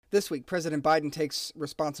This week, President Biden takes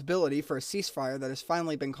responsibility for a ceasefire that has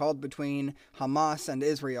finally been called between Hamas and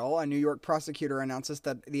Israel. A New York prosecutor announces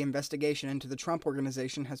that the investigation into the Trump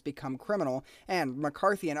Organization has become criminal, and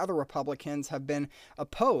McCarthy and other Republicans have been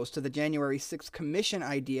opposed to the January 6th commission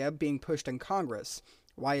idea being pushed in Congress.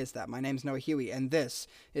 Why is that? My name's Noah Huey, and this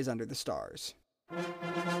is Under the Stars.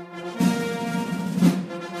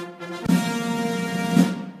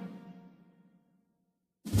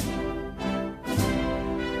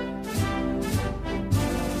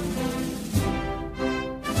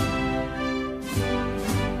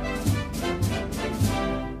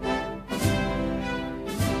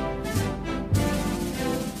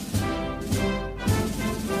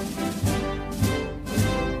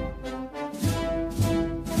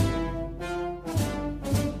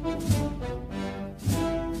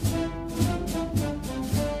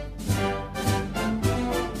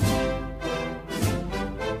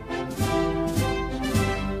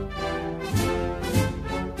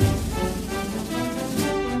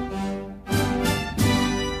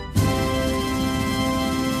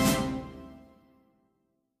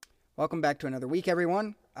 Welcome back to another week,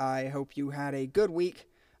 everyone. I hope you had a good week.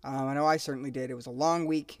 I know I certainly did. It was a long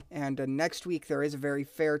week, and next week there is a very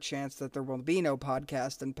fair chance that there will be no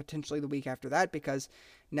podcast, and potentially the week after that, because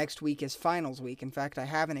next week is finals week. In fact, I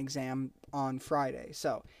have an exam on Friday,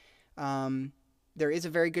 so there is a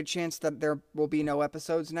very good chance that there will be no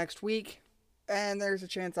episodes next week, and there's a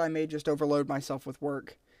chance I may just overload myself with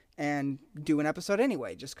work and do an episode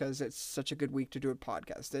anyway, just because it's such a good week to do a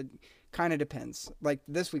podcast. It kind of depends. Like,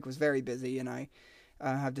 this week was very busy, and I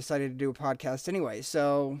have decided to do a podcast anyway,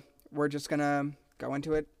 so we're just going to go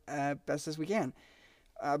into it best as we can.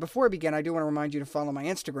 Before I begin, I do want to remind you to follow my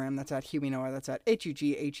Instagram. That's at Huey Noah. That's at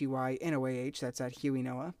HUGHEYNOAH. That's at Huey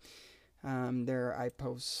Noah. There I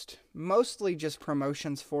post mostly just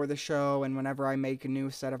promotions for the show, and whenever I make a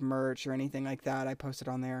new set of merch or anything like that, I post it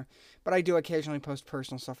on there. But I do occasionally post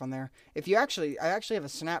personal stuff on there. I actually have a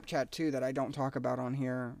Snapchat too that I don't talk about on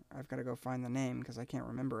here. I've got to go find the name because I can't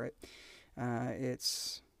remember it.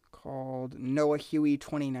 It's called Noah Huey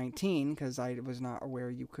 2019 because I was not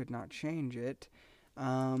aware you could not change it.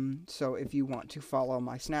 So if you want to follow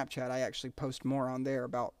my Snapchat, I actually post more on there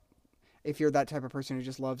about, if you're that type of person who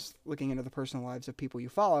just loves looking into the personal lives of people you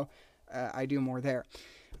follow, I do more there.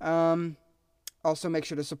 Also, make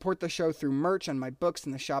sure to support the show through merch and my books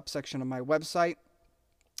in the shop section of my website.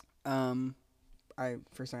 For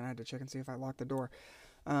a second, I had to check and see if I locked the door.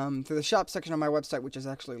 Through the shop section of my website, which is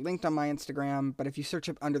actually linked on my Instagram. But if you search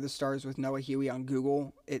up Under the Stars with Noah Huey on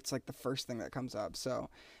Google, it's like the first thing that comes up.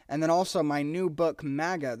 And then also my new book,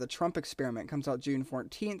 MAGA, The Trump Experiment, comes out June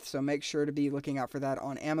 14th. So make sure to be looking out for that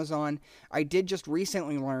on Amazon. I did just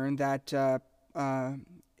recently learn that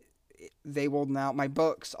they will now, my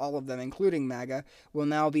books, all of them, including MAGA, will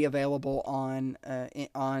now be available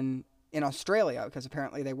in Australia, because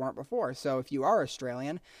apparently they weren't before. So if you are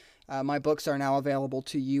Australian, my books are now available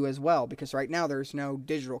to you as well, because right now there's no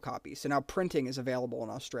digital copy. So now printing is available in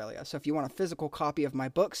Australia. So if you want a physical copy of my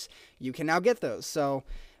books, you can now get those. So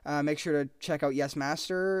make sure to check out Yes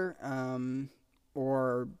Master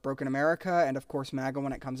or Broken America, and of course MAGA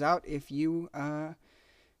when it comes out. If you, I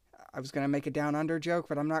was going to make a down under joke,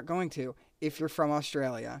 but I'm not going to. If you're from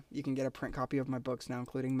Australia, you can get a print copy of my books now,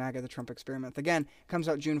 including MAGA, The Trump Experiment. Again, it comes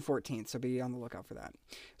out June 14th, so be on the lookout for that.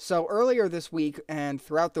 So earlier this week and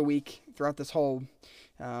throughout the week, throughout this whole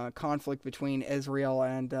conflict between Israel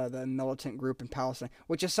and the militant group in Palestine,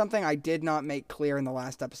 which is something I did not make clear in the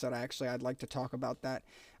last episode. I'd like to talk about that.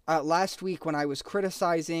 Last week when I was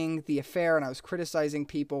criticizing the affair and I was criticizing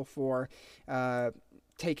people for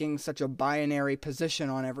taking such a binary position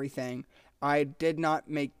on everything, I did not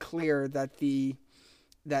make clear that the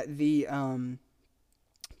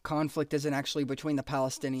conflict isn't actually between the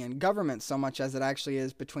Palestinian government so much as it actually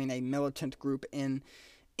is between a militant group in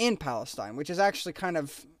Palestine, which is actually kind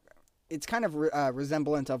of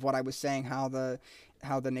resemblant of what I was saying, how the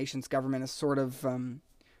nation's government is sort of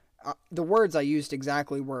the words I used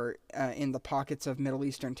exactly were in the pockets of Middle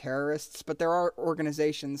Eastern terrorists, but there are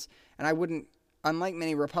organizations, and I wouldn't, unlike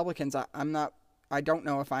many Republicans, I don't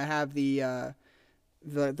know if I have the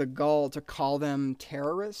gall to call them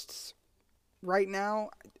terrorists right now.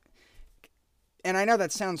 And I know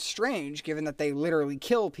that sounds strange, given that they literally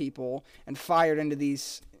kill people and fired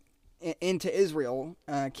into Israel,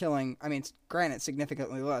 killing, I mean, granted,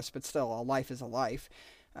 significantly less, but still, a life is a life.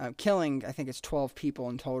 Killing, I think it's 12 people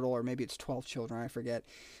in total, or maybe it's 12 children, I forget.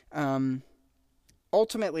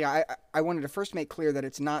 Ultimately, I wanted to first make clear that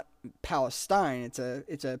it's not Palestine.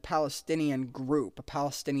 It's a Palestinian group, a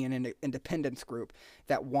Palestinian independence group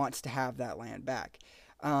that wants to have that land back.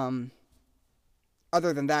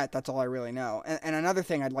 other than that, that's all I really know. And another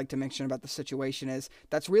thing I'd like to mention about the situation is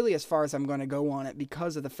that's really as far as I'm going to go on it,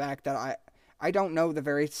 because of the fact that I don't know the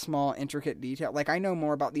very small, intricate detail. Like, I know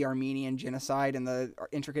more about the Armenian genocide and the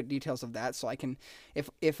intricate details of that, so I can,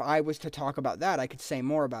 if I was to talk about that, I could say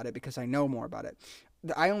more about it because I know more about it.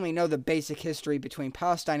 I only know the basic history between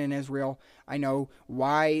Palestine and Israel. I know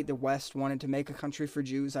why the West wanted to make a country for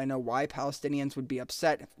Jews. I know why Palestinians would be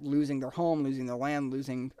upset losing their home, losing their land,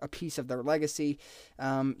 losing a piece of their legacy.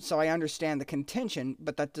 So I understand the contention,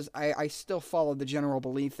 but I still follow the general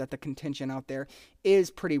belief that the contention out there is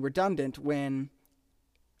pretty redundant when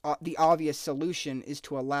the obvious solution is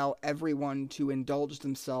to allow everyone to indulge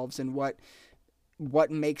themselves in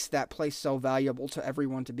what makes that place so valuable to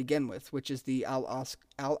everyone to begin with, which is the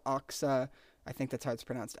Al-Aqsa, I think that's how it's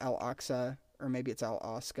pronounced, Al-Aqsa, or maybe it's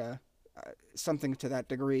Al-Aqsa, something to that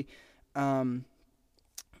degree, compound,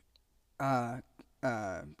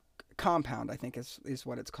 I think is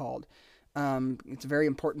what it's called. It's a very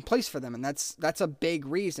important place for them, and that's a big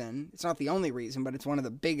reason. It's not the only reason, but it's one of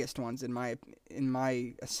the biggest ones in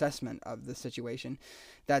my assessment of the situation.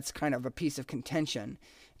 That's kind of a piece of contention.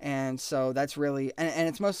 And so that's really, and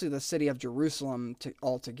it's mostly the city of Jerusalem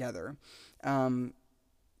altogether.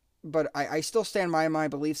 But I still stand by my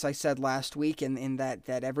beliefs I said last week in that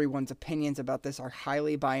everyone's opinions about this are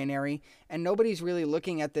highly binary, and nobody's really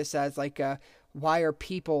looking at this as like why are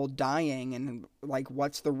people dying, and like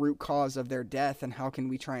what's the root cause of their death, and how can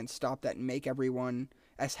we try and stop that and make everyone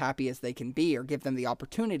as happy as they can be, or give them the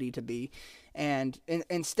opportunity to be. And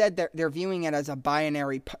instead they're viewing it as a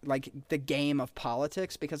binary, like the game of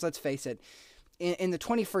politics, because let's face it, in the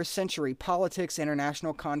 21st century, politics,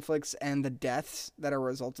 international conflicts, and the deaths that are a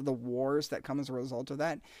result of the wars that come as a result of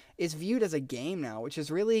that is viewed as a game now, which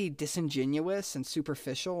is really disingenuous and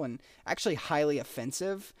superficial and actually highly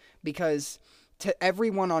offensive, because to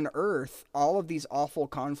everyone on Earth, all of these awful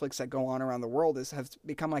conflicts that go on around the world have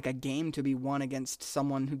become like a game to be won against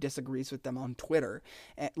someone who disagrees with them on Twitter.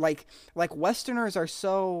 Like Westerners are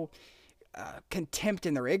so contempt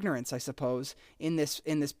in their ignorance, I suppose, in this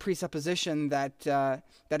presupposition that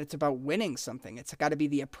it's about winning something. It's got to be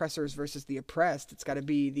the oppressors versus the oppressed. It's got to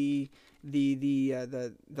be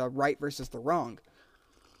the right versus the wrong.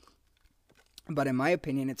 But in my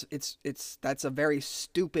opinion, that's a very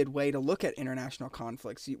stupid way to look at international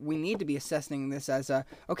conflicts. We need to be assessing this as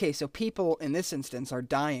okay, so people in this instance are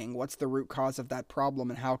dying. What's the root cause of that problem,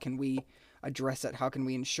 and how can we address it? How can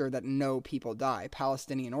we ensure that no people die,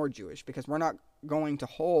 Palestinian or Jewish? Because we're not going to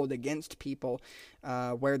hold against people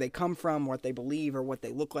where they come from, what they believe, or what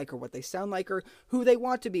they look like, or what they sound like, or who they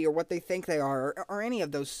want to be, or what they think they are, or any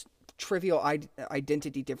of those trivial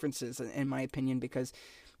identity differences, in my opinion, because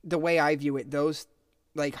the way I view it, those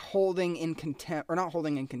like holding in contempt, or not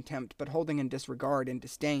holding in contempt, but holding in disregard and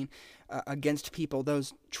disdain against people,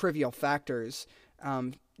 those trivial factors,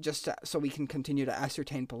 just so we can continue to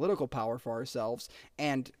ascertain political power for ourselves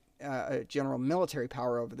and general military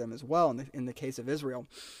power over them as well, in the case of Israel,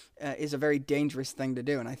 is a very dangerous thing to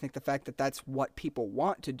do. And I think the fact that that's what people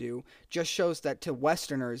want to do just shows that to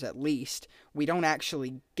Westerners, at least, we don't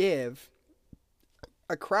actually give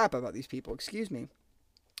a crap about these people. Excuse me.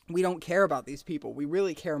 We don't care about these people. We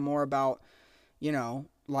really care more about,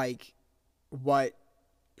 like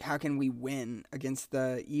how can we win against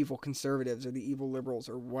the evil conservatives or the evil liberals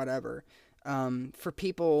or whatever. For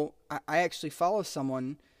people, I actually follow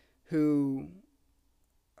someone who,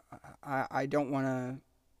 I don't want to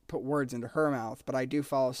put words into her mouth, but I do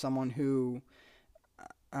follow someone who,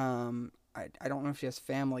 I don't know if she has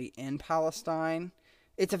family in Palestine.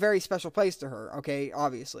 It's a very special place to her, okay,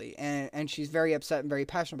 obviously, and she's very upset and very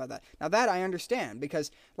passionate about that. Now that I understand,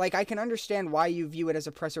 because like I can understand why you view it as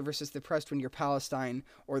oppressor versus the oppressed when you're Palestine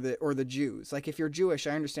or the Jews. Like if you're Jewish,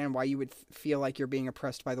 I understand why you would feel like you're being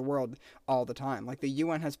oppressed by the world all the time. Like the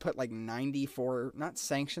UN has put like 94, not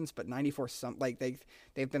sanctions, but 94 like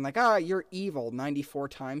they've been like, you're evil 94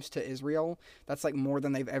 times to Israel. That's like more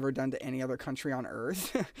than they've ever done to any other country on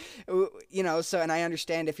earth. So, and I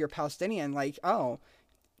understand if you're Palestinian, like,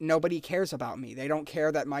 nobody cares about me. They don't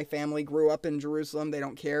care that my family grew up in Jerusalem. They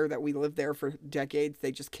don't care that we lived there for decades.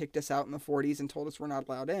 They just kicked us out in the 40s and told us we're not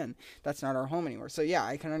allowed in. That's not our home anymore. So yeah,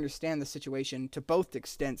 I can understand the situation to both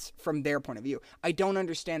extents from their point of view. I don't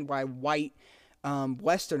understand why white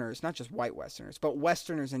Westerners, not just white Westerners, but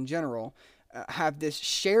Westerners in general,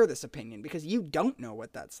 share this opinion, because you don't know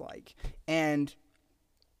what that's like. And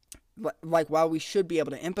like, while we should be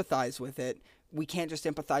able to empathize with it, we can't just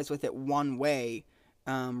empathize with it one way,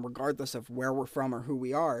 regardless of where we're from or who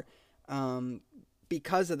we are,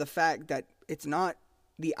 because of the fact that it's not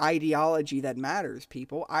the ideology that matters,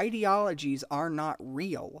 people. Ideologies are not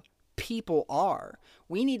real. people are.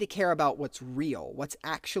 We need to care about what's real, what's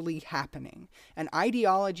actually happening. And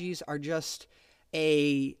ideologies are just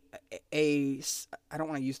a I don't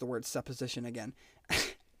want to use the word supposition again,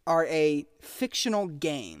 are a fictional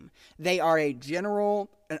game. They are an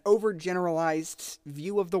overgeneralized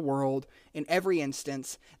view of the world in every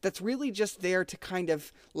instance that's really just there to kind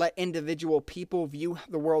of let individual people view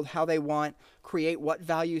the world how they want, create what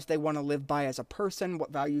values they want to live by as a person,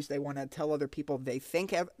 what values they want to tell other people they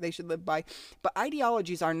think they should live by. But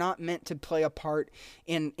ideologies are not meant to play a part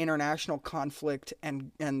in international conflict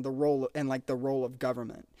and the role of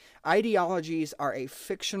government. Ideologies are a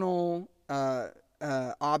fictional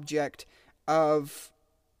object of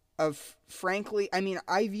frankly, I mean,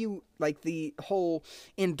 I view like the whole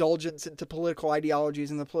indulgence into political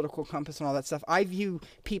ideologies and the political compass and all that stuff. I view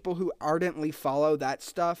people who ardently follow that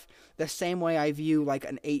stuff the same way I view like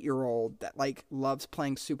an 8-year-old that like loves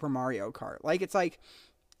playing Super Mario Kart. Like, it's like,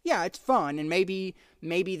 yeah, it's fun, and maybe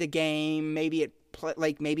the game, maybe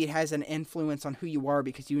it has an influence on who you are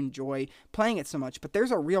because you enjoy playing it so much. But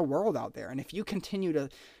there's a real world out there, and if you continue to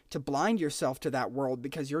blind yourself to that world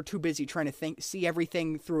because you're too busy trying to see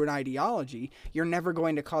everything through an ideology, you're never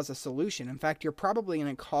going to cause a solution. In fact, you're probably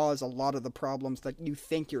going to cause a lot of the problems that you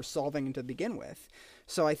think you're solving to begin with.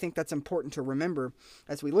 So I think that's important to remember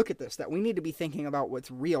as we look at this, that we need to be thinking about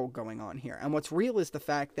what's real going on here. And what's real is the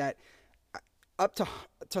fact that up to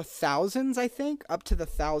thousands, I think, up to the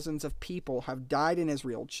thousands of people have died in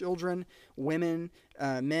Israel. Children, women,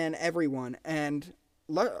 men, everyone. And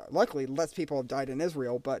luckily, less people have died in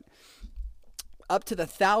Israel, but up to the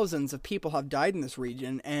thousands of people have died in this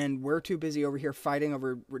region, and we're too busy over here fighting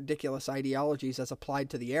over ridiculous ideologies as applied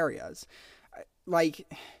to the areas. Like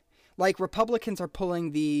Republicans are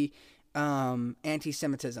pulling the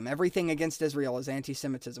anti-Semitism. Everything against Israel is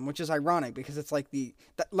anti-Semitism, which is ironic because it's like the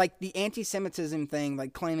anti-Semitism thing,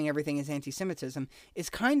 like claiming everything is anti-Semitism, is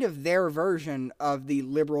kind of their version of the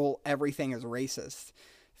liberal everything is racist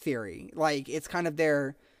theory. Like, it's kind of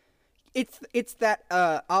their, it's that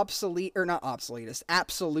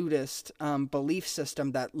absolutist belief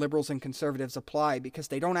system that liberals and conservatives apply because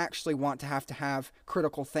they don't actually want to have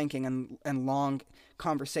critical thinking and long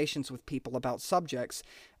conversations with people about subjects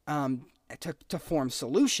to form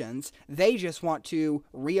solutions. They just want to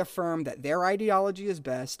reaffirm that their ideology is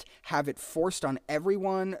best, have it forced on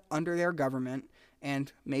everyone under their government,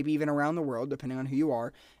 and maybe even around the world, depending on who you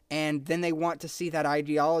are. And then they want to see that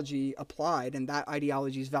ideology applied, and that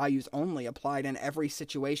ideology's values only applied in every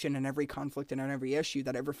situation and every conflict and on every issue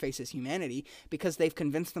that ever faces humanity, because they've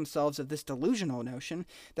convinced themselves of this delusional notion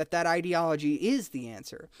that ideology is the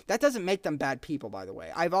answer. That doesn't make them bad people, by the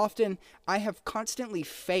way. I have constantly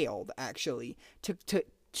failed, actually,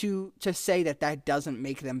 to say that doesn't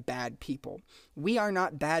make them bad people. We are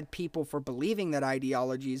not bad people for believing that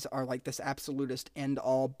ideologies are like this absolutist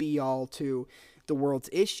end-all, be-all to the world's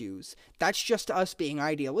issues. That's just us being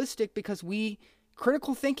idealistic because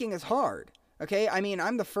critical thinking is hard. Okay, I mean,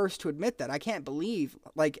 I'm the first to admit that. I can't believe,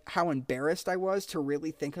 like, how embarrassed I was to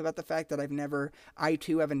really think about the fact that I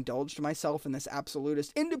too have indulged myself in this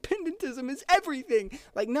absolutist independentism is everything.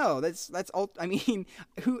 Like, no,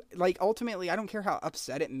 ultimately, I don't care how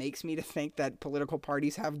upset it makes me to think that political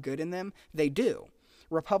parties have good in them. They do.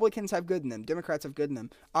 Republicans have good in them. Democrats have good in them,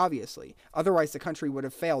 obviously. Otherwise, the country would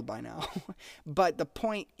have failed by now. But the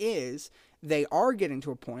point is, they are getting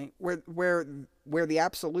to a point where the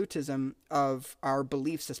absolutism of our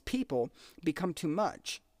beliefs as people become too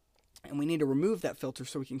much. And we need to remove that filter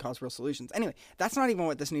so we can cause real solutions. Anyway, that's not even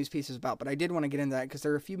what this news piece is about, but I did want to get into that because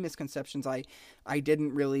there are a few misconceptions I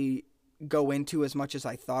didn't really go into as much as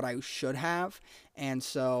I thought I should have. And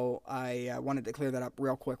so I wanted to clear that up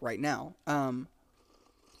real quick right now.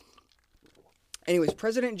 Anyways,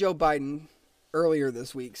 President Joe Biden earlier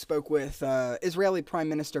this week spoke with Israeli Prime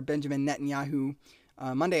Minister Benjamin Netanyahu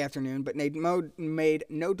Monday afternoon, but made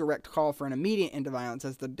no direct call for an immediate end to violence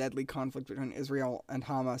as the deadly conflict between Israel and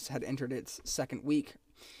Hamas had entered its second week.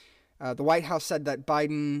 The White House said that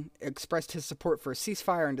Biden expressed his support for a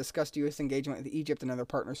ceasefire and discussed U.S. engagement with Egypt and other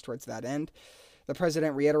partners towards that end. The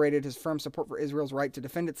president reiterated his firm support for Israel's right to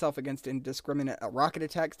defend itself against indiscriminate rocket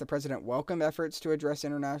attacks. The president welcomed efforts to address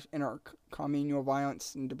intercommunal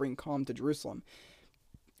violence and to bring calm to Jerusalem.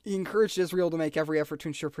 He encouraged Israel to make every effort to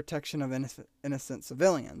ensure protection of innocent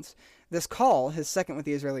civilians. This call, his second with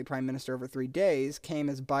the Israeli prime minister over 3 days, came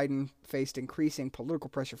as Biden faced increasing political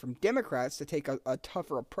pressure from Democrats to take a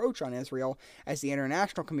tougher approach on Israel as the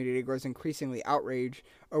international community grows increasingly outraged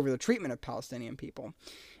over the treatment of Palestinian people.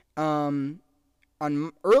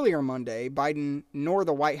 On earlier Monday, Biden nor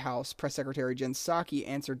the White House press secretary Jen Psaki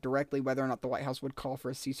answered directly whether or not the White House would call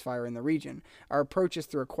for a ceasefire in the region. Our approach is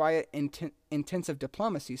through a quiet, intensive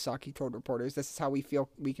diplomacy, Psaki told reporters. This is how we feel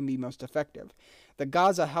we can be most effective. The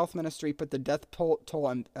Gaza Health Ministry put the death toll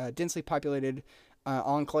on a densely populated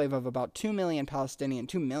enclave of about 2 million Palestinian,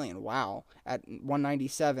 2 million, wow, at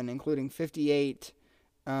 197, including 58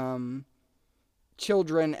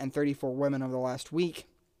 children and 34 women over the last week.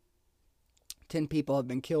 10 people have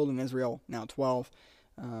been killed in Israel, now 12,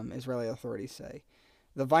 Israeli authorities say.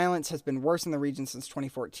 The violence has been worse in the region since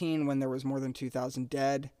 2014, when there was more than 2,000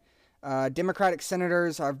 dead. Democratic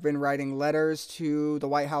senators have been writing letters to the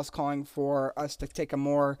White House calling for us to take a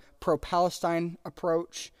more pro-Palestine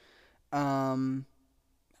approach. There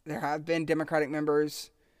have been Democratic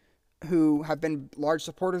members who have been large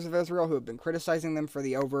supporters of Israel, who have been criticizing them for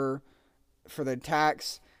the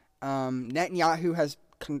attacks. Netanyahu has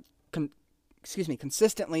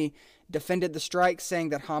consistently defended the strikes, saying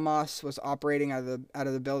that Hamas was operating out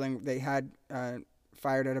of the building. They had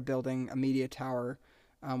fired at a building, a media tower,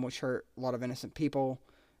 which hurt a lot of innocent people.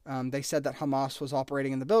 They said that Hamas was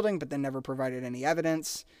operating in the building, but then never provided any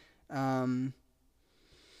evidence. In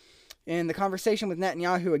the conversation with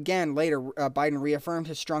Netanyahu, again, later, Biden reaffirmed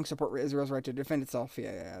his strong support for Israel's right to defend itself.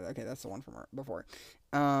 Yeah, okay, that's the one from before.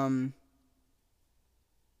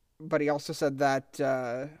 But he also said that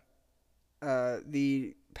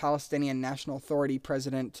the Palestinian National Authority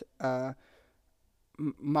president,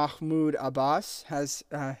 Mahmoud Abbas, has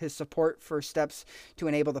his support for steps to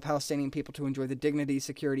enable the Palestinian people to enjoy the dignity,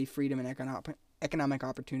 security, freedom, and economic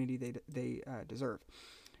opportunity they deserve.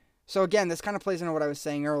 So again, this kind of plays into what I was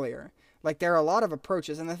saying earlier. Like, there are a lot of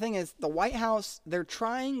approaches, and the thing is, the White House, the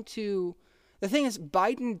thing is,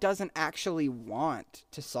 Biden doesn't actually want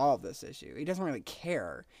to solve this issue. He doesn't really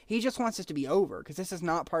care. He just wants this to be over, because this is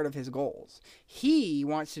not part of his goals. He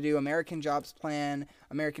wants to do American Jobs Plan,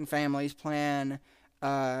 American Families Plan,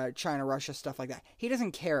 China, Russia, stuff like that. He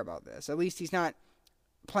doesn't care about this. At least he's not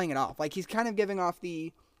playing it off. Like, he's kind of giving off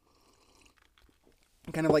the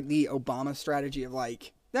Obama strategy of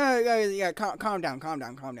like, calm down.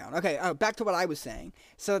 Okay, back to what I was saying.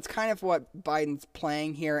 So it's kind of what Biden's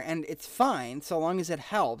playing here, and it's fine. So long as it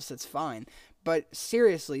helps, it's fine. But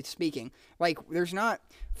seriously speaking, like, there's not,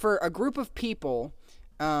 for a group of people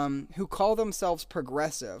who call themselves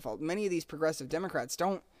progressive, many of these progressive Democrats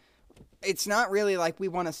don't, it's not really like we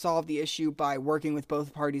want to solve the issue by working with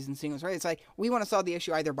both parties and seeing what's right. It's like we want to solve the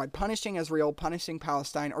issue either by punishing Israel, punishing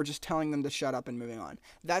Palestine, or just telling them to shut up and moving on.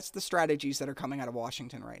 That's the strategies that are coming out of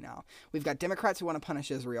Washington right now. We've got Democrats who want to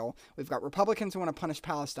punish Israel. We've got Republicans who want to punish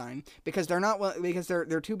Palestine because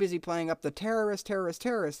they're too busy playing up the terrorist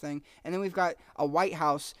thing. And then we've got a White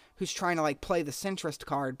House who's trying to like play the centrist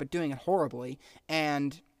card but doing it horribly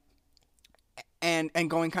and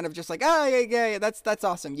going kind of just like, yeah, that's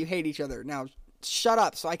awesome. You hate each other. Now shut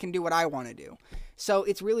up so I can do what I want to do. So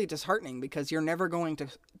it's really disheartening because you're never going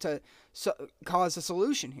to cause a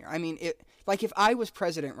solution here. I mean, if I was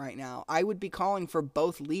president right now, I would be calling for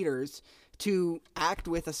both leaders to act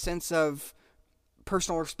with a sense of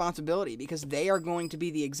personal responsibility because they are going to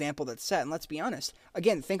be the example that's set. And let's be honest,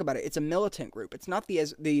 again, think about it. It's a militant group. It's not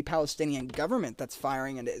the Palestinian government that's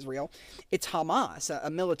firing into Israel. It's Hamas, a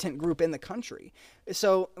militant group in the country.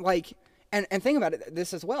 So like, and think about it,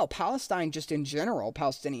 this as well. Palestine, just in general,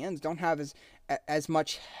 Palestinians don't have as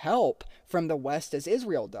much help from the West as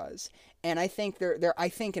Israel does. And I think I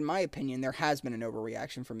think in my opinion, there has been an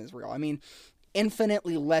overreaction from Israel. I mean,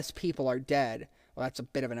 infinitely less people are dead. Well, that's a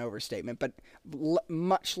bit of an overstatement, but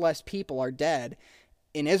much less people are dead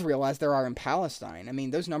in Israel as there are in Palestine. I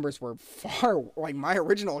mean, those numbers were far, like my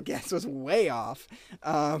original guess was way off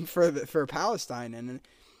for Palestine.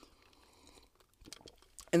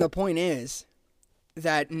 And the point is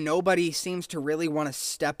that nobody seems to really want to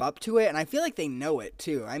step up to it, and I feel like they know it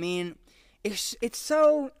too. I mean, it's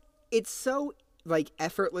so like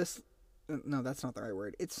effortless. No, that's not the right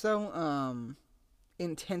word. It's so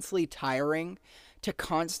intensely tiring to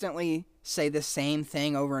constantly say the same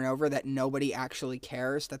thing over and over that nobody actually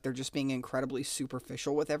cares, that they're just being incredibly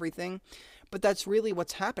superficial with everything. But that's really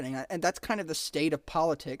what's happening, and that's kind of the state of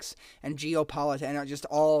politics and geopolitics and just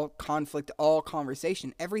all conflict, all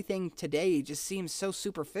conversation. Everything today just seems so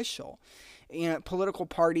superficial. You know, political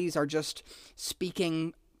parties are just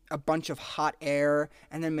speaking a bunch of hot air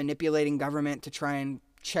and then manipulating government to try and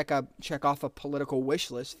check off a political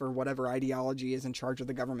wish list for whatever ideology is in charge of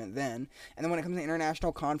the government then. And then when it comes to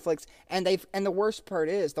international conflicts, and the worst part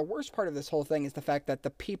of this whole thing is the fact that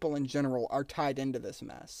the people in general are tied into this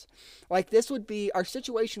mess. Like, our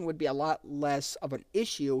situation would be a lot less of an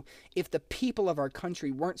issue if the people of our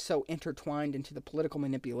country weren't so intertwined into the political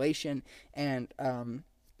manipulation and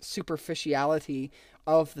superficiality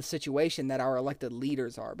of the situation that our elected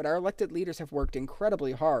leaders are. But our elected leaders have worked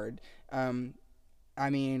incredibly hard.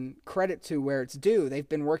 Credit to where it's due. They've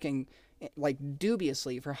been working like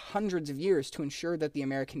dubiously for hundreds of years to ensure that the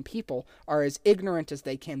American people are as ignorant as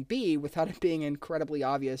they can be without it being incredibly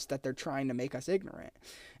obvious that they're trying to make us ignorant.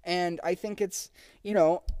 And I think it's,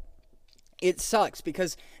 it sucks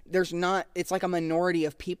because it's like a minority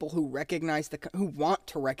of people who want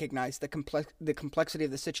to recognize the complexity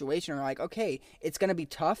of the situation are like, okay, it's going to be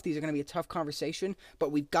tough. These are going to be a tough conversation,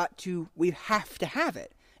 but we have to have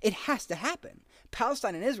it. It has to happen.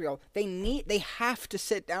 Palestine and Israel, they have to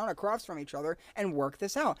sit down across from each other and work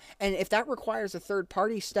this out. And if that requires a third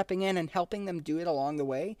party stepping in and helping them do it along the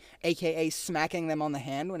way, aka smacking them on the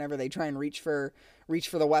hand whenever they try and reach for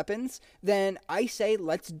the weapons, then I say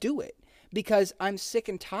let's do it. Because I'm sick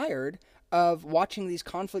and tired of watching these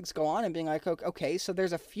conflicts go on and being like, okay, so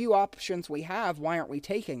there's a few options we have, why aren't we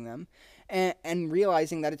taking them? And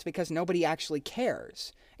realizing that it's because nobody actually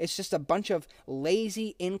cares. It's just a bunch of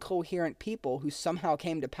lazy, incoherent people who somehow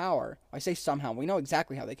came to power. I say somehow, we know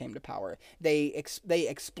exactly how they came to power. They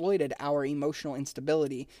exploited our emotional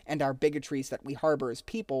instability and our bigotries that we harbor as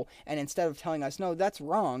people, and instead of telling us, no, that's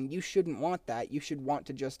wrong, you shouldn't want that, you should want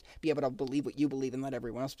to just be able to believe what you believe and let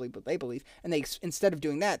everyone else believe what they believe, and instead of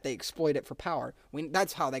doing that, they exploit it for power.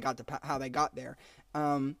 That's how they got there.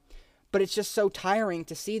 But it's just so tiring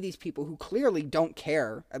to see these people who clearly don't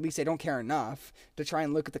care, at least they don't care enough, to try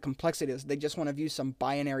and look at the complexities. They just want to view some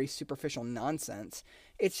binary, superficial nonsense.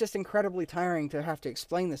 It's just incredibly tiring to have to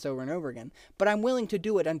explain this over and over again. But I'm willing to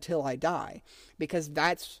do it until I die, because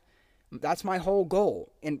that's my whole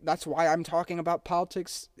goal. And that's why I'm talking about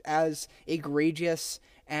politics as egregious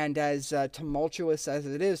and as tumultuous as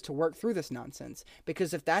it is to work through this nonsense.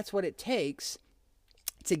 Because if that's what it takes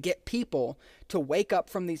to get people to wake up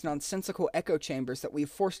from these nonsensical echo chambers that we've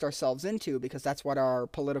forced ourselves into because that's what our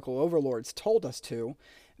political overlords told us to,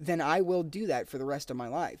 then I will do that for the rest of my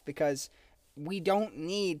life, because we don't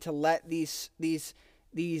need to let these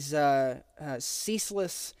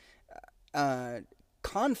ceaseless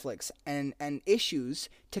conflicts and issues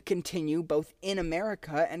to continue both in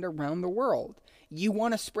America and around the world. You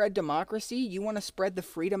want to spread democracy? You want to spread the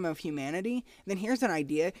freedom of humanity? Then here's an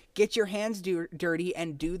idea. Get your hands dirty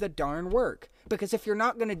and do the darn work. Because if you're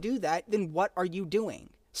not going to do that, then what are you doing?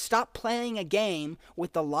 Stop playing a game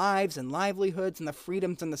with the lives and livelihoods and the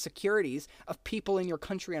freedoms and the securities of people in your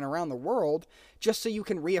country and around the world just so you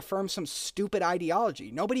can reaffirm some stupid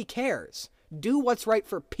ideology. Nobody cares. Do what's right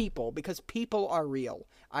for people, because people are real.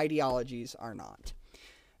 Ideologies are not.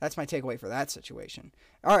 That's my takeaway for that situation.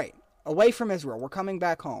 All right. Away from Israel, we're coming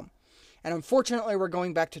back home. And unfortunately, we're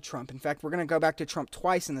going back to Trump. In fact, we're going to go back to Trump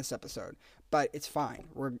twice in this episode. But it's fine.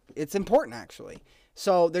 It's important, actually.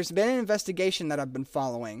 So there's been an investigation that I've been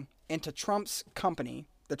following into Trump's company,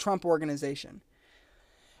 the Trump Organization.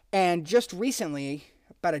 And just recently,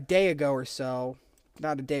 about a day ago or so,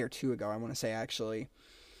 about a day or two ago, I want to say actually,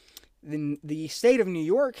 the state of New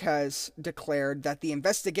York has declared that the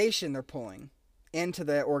investigation they're pulling into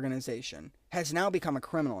the organization has now become a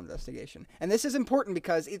criminal investigation. And this is important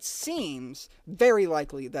because it seems very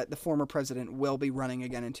likely that the former president will be running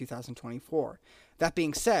again in 2024. That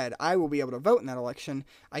being said, I will be able to vote in that election.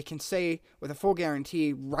 I can say with a full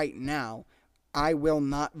guarantee right now, I will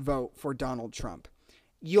not vote for Donald Trump.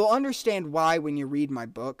 You'll understand why when you read my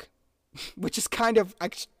book, which is kind of, I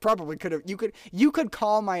probably could have, you could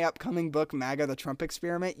call my upcoming book MAGA, the Trump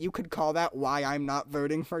Experiment. You could call that why I'm not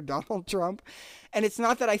voting for Donald Trump. And it's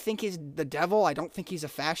not that I think he's the devil. I don't think he's a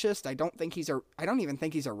fascist. I don't even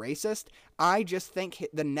think he's a racist. I just think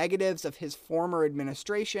the negatives of his former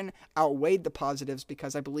administration outweighed the positives,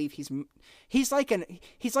 because I believe he's like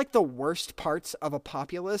the worst parts of a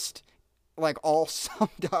populist, like all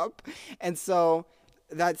summed up. And so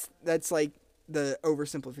that's like the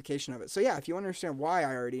oversimplification of it. So yeah, if you understand why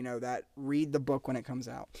I already know that, read the book when it comes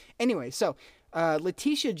out. Anyway, so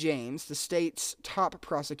Letitia James, the state's top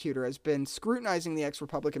prosecutor, has been scrutinizing the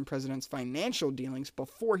ex-Republican president's financial dealings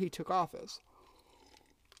before he took office.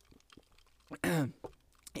 A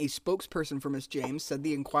spokesperson for Ms. James said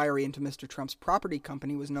the inquiry into Mr. Trump's property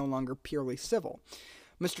company was no longer purely civil.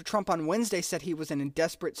 Mr. Trump on Wednesday said he was in a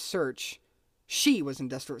desperate search She was in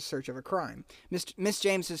desperate search of a crime. Miss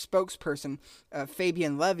James's spokesperson,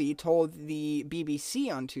 Fabian Levy, told the BBC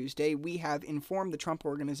on Tuesday, "We have informed the Trump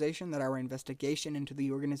Organization that our investigation into the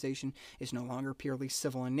organization is no longer purely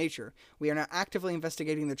civil in nature. We are now actively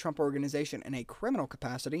investigating the Trump Organization in a criminal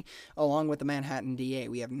capacity, along with the Manhattan DA.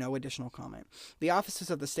 We have no additional comment." The offices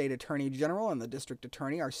of the state attorney general and the district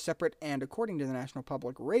attorney are separate and, according to the National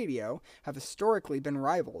Public Radio, have historically been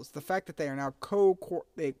rivals. The fact that they are now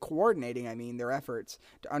coordinating, their efforts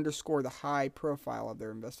to underscore the high profile of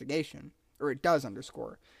their investigation, or it does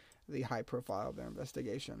underscore the high profile of their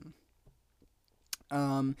investigation.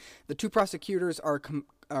 The two prosecutors are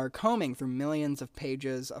combing through millions of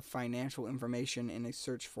pages of financial information in a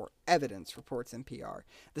search for evidence, reports NPR.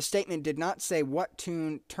 The statement did not say what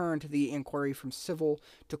turned the inquiry from civil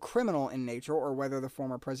to criminal in nature, or whether the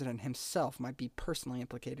former president himself might be personally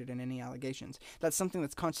implicated in any allegations. That's something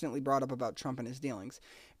that's constantly brought up about Trump and his dealings.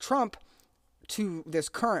 Trump, to this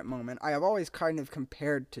current moment, I have always kind of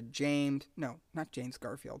compared to not James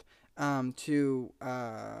Garfield, to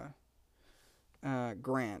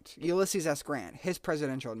Grant, Ulysses S. Grant, his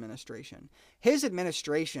presidential administration. His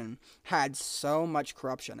administration had so much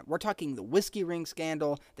corruption. We're talking the whiskey ring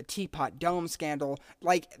scandal, the Teapot Dome scandal.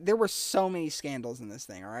 Like, there were so many scandals in this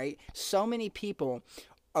thing, all right? So many people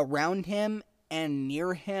around him and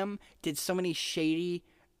near him did so many shady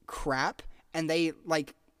crap, and they,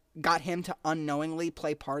 got him to unknowingly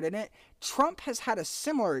play part in it. Trump has had a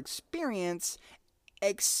similar experience,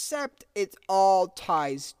 except it all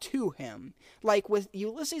ties to him. Like with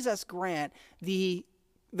Ulysses S. Grant, the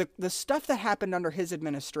stuff that happened under his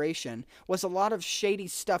administration was a lot of shady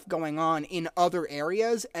stuff going on in other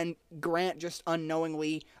areas, and Grant just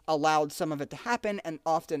unknowingly allowed some of it to happen and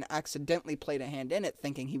often accidentally played a hand in it,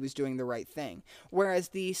 thinking he was doing the right thing. Whereas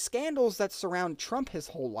the scandals that surround Trump his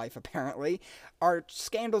whole life, apparently, are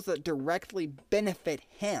scandals that directly benefit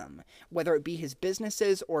him, whether it be his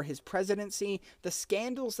businesses or his presidency. The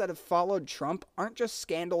scandals that have followed Trump aren't just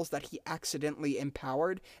scandals that he accidentally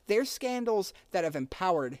empowered, they're scandals that have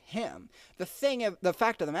empowered him. The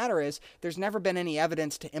fact of the matter is, there's never been any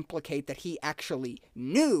evidence to implicate that he actually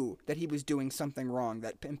knew that he was doing something wrong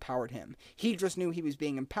that empowered him. He just knew he was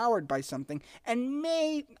being empowered by something, and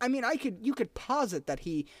you could posit that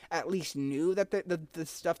he at least knew that the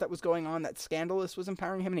stuff that was going on, that scandalous, was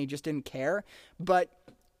empowering him, and he just didn't care. But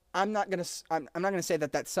I'm not gonna say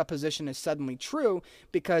that supposition is suddenly true,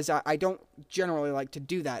 because I don't generally like to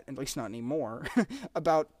do that, at least not anymore,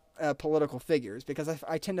 about political figures, because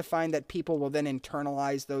I tend to find that people will then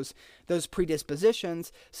internalize those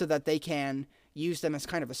predispositions so that they can use them as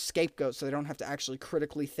kind of a scapegoat, so they don't have to actually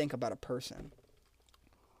critically think about a person.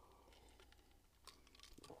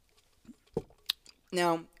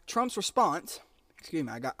 Now, Trump's response, excuse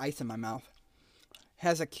me, I got ice in my mouth,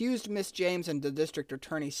 has accused Miss James and the district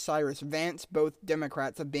attorney Cyrus Vance, both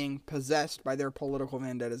Democrats, of being possessed by their political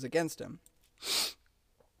vendettas against him.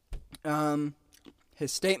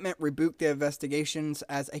 His statement rebuked the investigations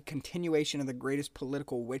as a continuation of the greatest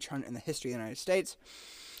political witch hunt in the history of the United States.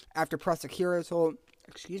 After prosecutorial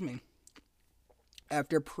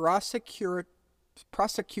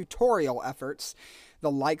efforts,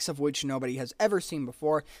 the likes of which nobody has ever seen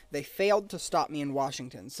before, they failed to stop me in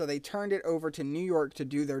Washington, so they turned it over to New York to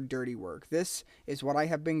do their dirty work. This is what I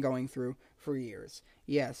have been going through for years.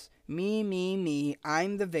 Yes, me,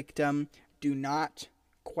 I'm the victim. Do not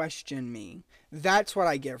question me. That's what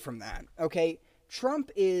I get from that, okay?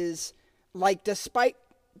 Trump is, despite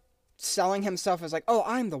selling himself as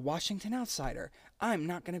I'm the Washington outsider, I'm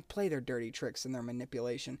not going to play their dirty tricks and their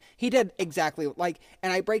manipulation. He did exactly,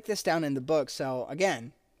 and I break this down in the book, so,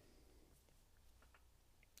 again,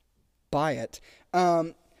 buy it.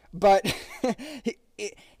 But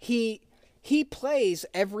he plays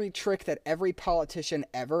every trick that every politician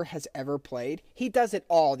has ever played. He does it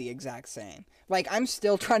all the exact same. I'm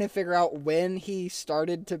still trying to figure out when he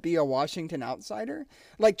started to be a Washington outsider.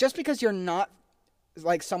 Just because you're not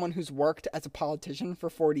someone who's worked as a politician for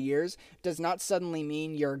 40 years does not suddenly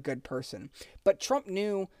mean you're a good person. But Trump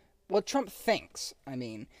thinks,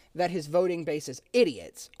 that his voting base is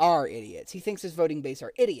are idiots. He thinks his voting base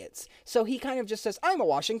are idiots. So he kind of just says, I'm a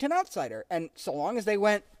Washington outsider. And so long as they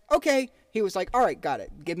went, okay, he was like, all right, got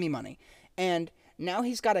it. Give me money. And now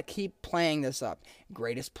he's got to keep playing this up.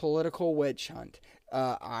 Greatest political witch hunt.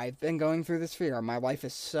 I've been going through this fear. My life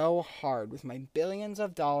is so hard with my billions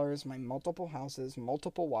of dollars, my multiple houses,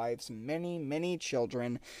 multiple wives, many, many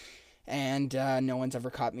children, and no one's ever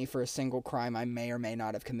caught me for a single crime I may or may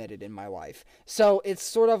not have committed in my life. So it's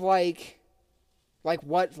sort of like, Like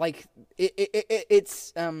what? Like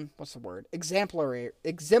it's what's the word?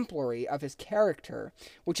 Exemplary of his character,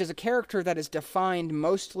 which is a character that is defined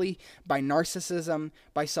mostly by narcissism,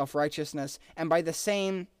 by self-righteousness, and by the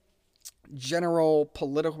same general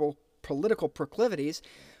political proclivities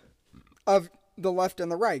of the left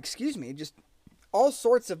and the right. Excuse me, just all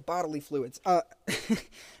sorts of bodily fluids.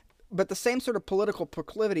 But the same sort of political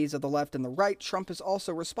proclivities of the left and the right, Trump is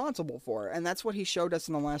also responsible for. And that's what he showed us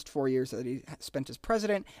in the last 4 years that he spent as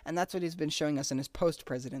president, and that's what he's been showing us in his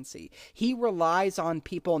post-presidency. He relies on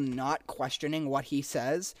people not questioning what he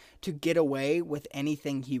says to get away with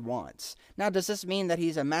anything he wants. Now, does this mean that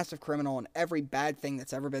he's a massive criminal and every bad thing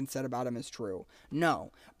that's ever been said about him is true?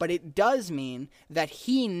 No. But it does mean that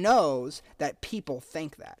he knows that people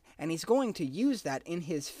think that. And he's going to use that in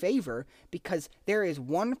his favor because there is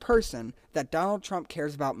one person that Donald Trump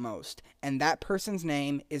cares about most, and that person's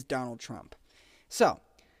name is Donald Trump. So,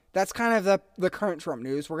 that's kind of the current Trump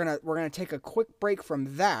news. We're gonna take a quick break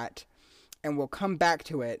from that, and we'll come back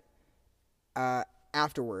to it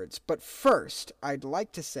afterwards. But first, I'd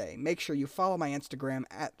like to say, make sure you follow my Instagram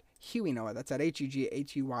at Huey Noah. That's at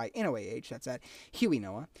HUGHUYNOAH. That's at Huey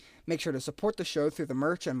Noah. Make sure to support the show through the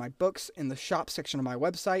merch and my books in the shop section of my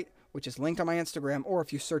website, which is linked on my Instagram, or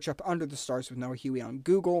if you search up Under the Stars with Noah Huey on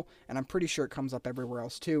Google, and I'm pretty sure it comes up everywhere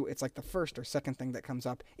else too. It's like the first or second thing that comes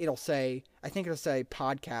up. I think it'll say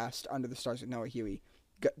podcast Under the Stars with Noah Huey.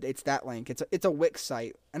 It's that link. It's a Wix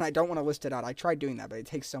site, and I don't want to list it out. I tried doing that, but it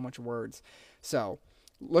takes so much words. So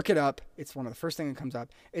look it up. It's one of the first things that comes up.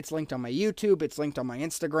 It's linked on my YouTube. It's linked on my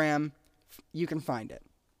Instagram. You can find it.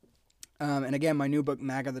 And again, my new book,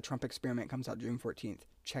 MAGA, The Trump Experiment, comes out June 14th.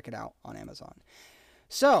 Check it out on Amazon.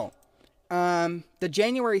 So, the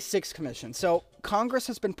January 6th commission. So, Congress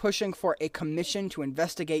has been pushing for a commission to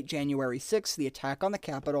investigate January 6th, the attack on the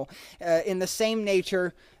Capitol, in the same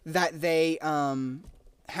nature that they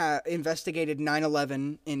investigated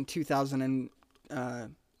 9/11 in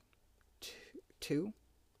 2002.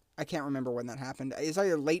 I can't remember when that happened. It's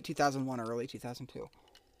either late 2001 or early 2002.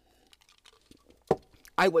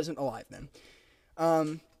 I wasn't alive then.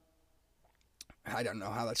 I don't know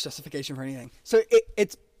how that's justification for anything. So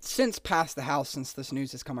it's since passed the House since this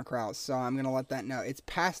news has come across, so I'm going to let that know. It's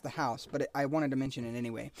passed the House, but I wanted to mention it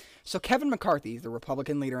anyway. So Kevin McCarthy, the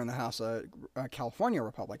Republican leader in the House, California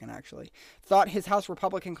Republican actually, thought his House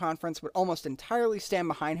Republican conference would almost entirely stand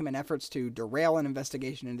behind him in efforts to derail an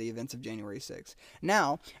investigation into the events of January 6th.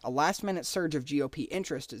 Now, a last-minute surge of GOP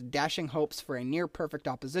interest is dashing hopes for a near-perfect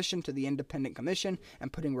opposition to the independent commission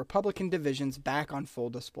and putting Republican divisions back on full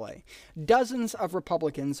display. Dozens of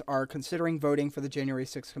Republicans are considering voting for the January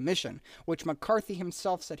 6th commission, which McCarthy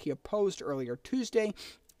himself said he opposed earlier Tuesday,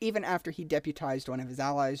 even after he deputized one of his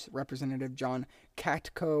allies, Representative John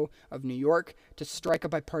Katko of New York, to strike a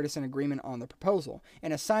bipartisan agreement on the proposal.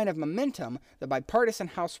 In a sign of momentum, the bipartisan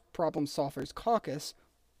House Problem Solvers Caucus,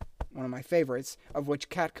 one of my favorites, of which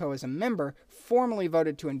Katko is a member, formally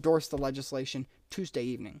voted to endorse the legislation Tuesday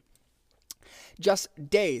evening. Just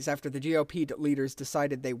days after the GOP leaders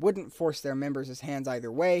decided they wouldn't force their members' hands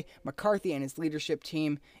either way, McCarthy and his leadership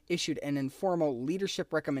team issued an informal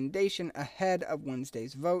leadership recommendation ahead of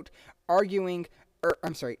Wednesday's vote, urging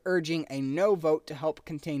a no vote to help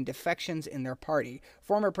contain defections in their party.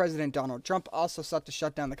 Former President Donald Trump also sought to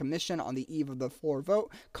shut down the commission on the eve of the floor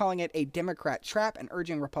vote, calling it a Democrat trap and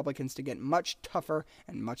urging Republicans to get much tougher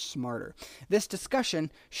and much smarter. This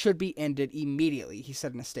discussion should be ended immediately, he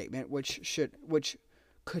said in a statement, which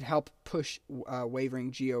could help push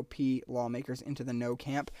wavering GOP lawmakers into the no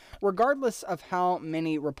camp. Regardless of how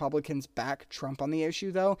many Republicans back Trump on the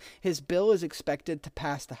issue, though, his bill is expected to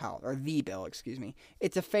pass the House, or the bill,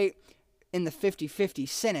 It's a fate in the 50-50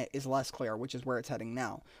 Senate is less clear, which is where it's heading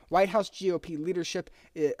now. White House GOP leadership,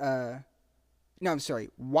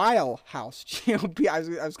 While House GOP, I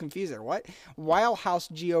was confused there, what? While House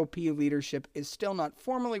GOP leadership is still not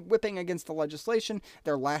formally whipping against the legislation,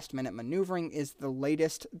 their last-minute maneuvering is the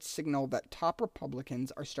latest signal that top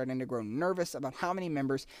Republicans are starting to grow nervous about how many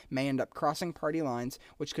members may end up crossing party lines,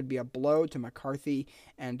 which could be a blow to McCarthy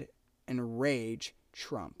and enrage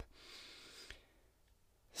Trump.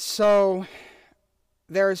 So,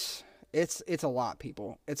 it's a lot,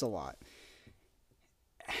 people. It's a lot.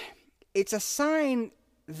 It's a sign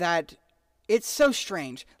that it's so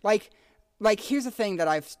strange. Like here's the thing that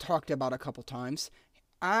I've talked about a couple times.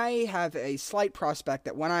 I have a slight prospect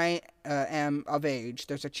that when I am of age,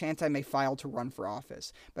 there's a chance I may file to run for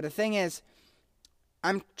office. But the thing is,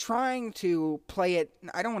 I'm trying to play it.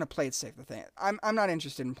 I don't want to play it safe. The thing, I'm not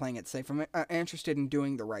interested in playing it safe. I'm interested in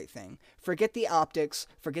doing the right thing. Forget the optics.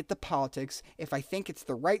 Forget the politics. If I think it's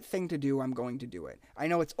the right thing to do, I'm going to do it. I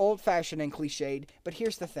know it's old-fashioned and cliched, but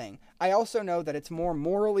here's the thing. I also know that it's more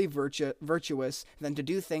morally virtuous than to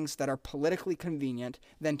do things that are politically convenient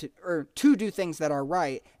to do things that are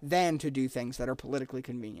right than to do things that are politically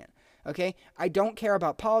convenient. Okay? I don't care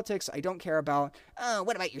about politics. I don't care about,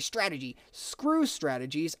 what about your strategy? Screw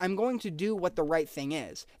strategies. I'm going to do what the right thing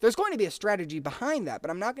is. There's going to be a strategy behind that, but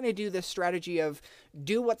I'm not going to do this strategy of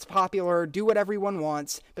do what's popular, do what everyone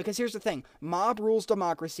wants, because here's the thing. Mob rules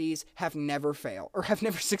democracies have never failed, or have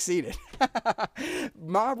never succeeded.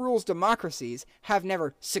 Mob rules democracies have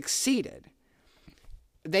never succeeded.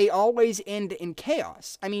 They always end in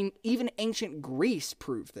chaos. I mean, even ancient Greece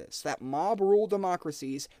proved this, that mob rule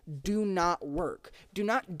democracies do not work. Do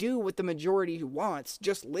not do what the majority wants,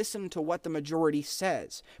 just listen to what the majority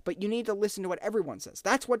says. But you need to listen to what everyone says.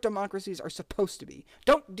 That's what democracies are supposed to be.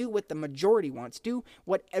 Don't do what the majority wants. Do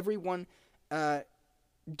what everyone,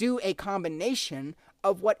 do a combination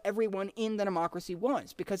of what everyone in the democracy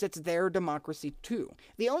wants, because it's their democracy too.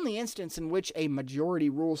 The only instance in which a majority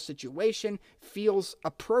rule situation feels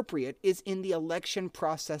appropriate is in the election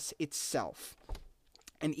process itself.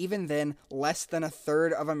 And even then, less than a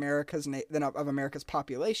third of America's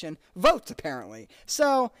population votes, apparently.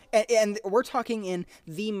 So, and we're talking in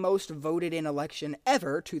the most voted in election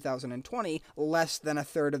ever, 2020, less than a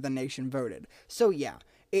third of the nation voted. So yeah,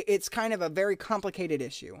 it's kind of a very complicated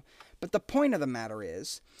issue. But the point of the matter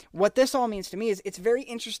is, what this all means to me is it's very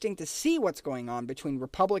interesting to see what's going on between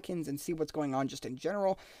Republicans and see what's going on just in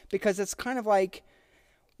general, because it's kind of like,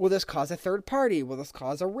 will this cause a third party? Will this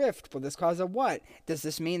cause a rift? Will this cause a what? Does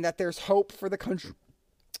this mean that there's hope for the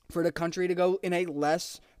country to go in a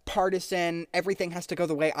less partisan, everything has to go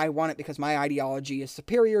the way I want it because my ideology is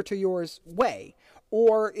superior to yours way?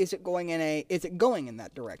 Or is it going in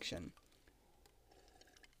that direction?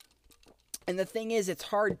 And the thing is, it's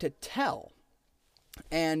hard to tell.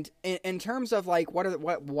 And in terms of like, what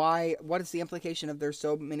is the implication of there's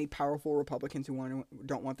so many powerful Republicans who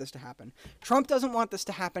don't want this to happen? Trump doesn't want this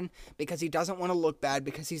to happen because he doesn't want to look bad,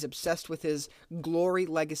 because he's obsessed with his glory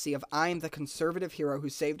legacy of I'm the conservative hero who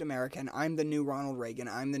saved America, and I'm the new Ronald Reagan,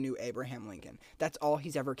 I'm the new Abraham Lincoln. That's all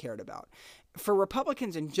he's ever cared about. For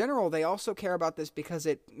Republicans in general, they also care about this because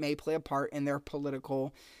it may play a part in their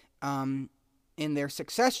political in their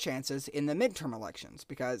success chances in the midterm elections.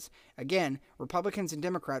 Because, again, Republicans and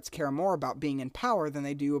Democrats care more about being in power than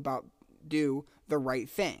they do about do the right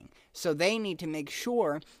thing. So they need to make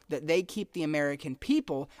sure that they keep the American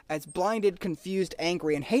people as blinded, confused,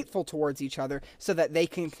 angry, and hateful towards each other so that they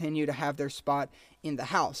continue to have their spot in the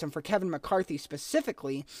House. And for Kevin McCarthy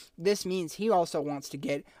specifically, this means he also wants to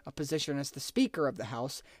get a position as the Speaker of the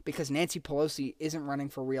House, because Nancy Pelosi isn't running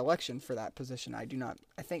for re-election for that position. I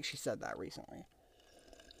think she said that recently.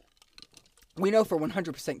 We know for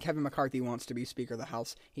 100% Kevin McCarthy wants to be Speaker of the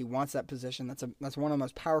House. He wants that position. That's one of the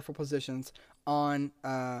most powerful positions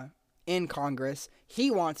in Congress.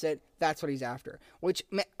 He wants it. That's what he's after. Which,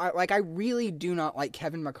 I really do not like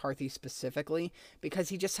Kevin McCarthy specifically, because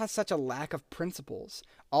he just has such a lack of principles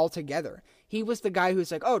altogether. He was the guy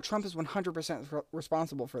who's like, oh, Trump is 100%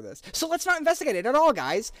 responsible for this, so let's not investigate it at all,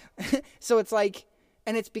 guys. So it's like,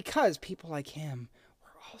 and it's because people like him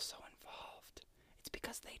were also involved. It's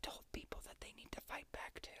because they told people that they need to fight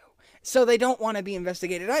back too. So they don't want to be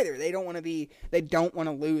investigated either. They don't want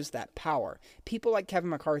to lose that power. People like Kevin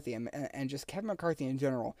McCarthy and just Kevin McCarthy in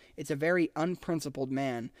general, it's a very unprincipled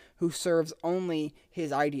man who serves only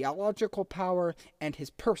his ideological power and his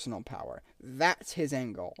personal power. That's his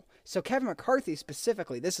end goal. So Kevin McCarthy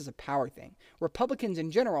specifically, this is a power thing. Republicans in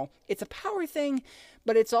general, it's a power thing,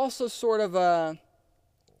 but it's also sort of a,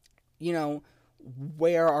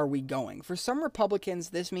 where are we going? For some Republicans,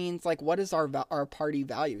 this means, like, what is our party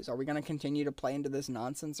values? Are we going to continue to play into this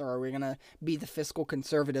nonsense, or are we going to be the fiscal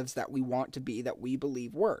conservatives that we want to be, that we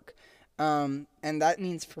believe work? And that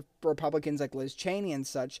means for Republicans like Liz Cheney and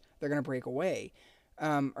such, they're going to break away.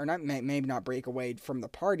 Or not, maybe not break away from the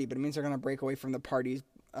party, but it means they're going to break away from the party's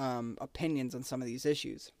opinions on some of these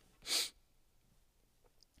issues.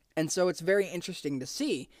 And so it's very interesting to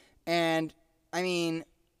see. And, I mean,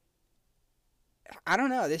 I don't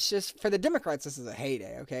know. This just, for the Democrats, this is a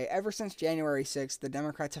heyday, okay? Ever since January 6th, the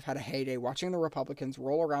Democrats have had a heyday watching the Republicans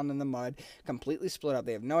roll around in the mud, completely split up.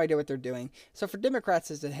 They have no idea what they're doing. So for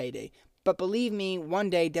Democrats, it's a heyday. But believe me, one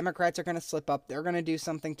day, Democrats are going to slip up. They're going to do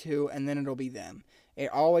something too, and then it'll be them.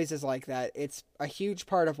 It always is like that. It's a huge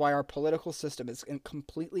part of why our political system is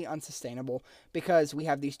completely unsustainable, because we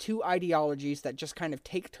have these two ideologies that just kind of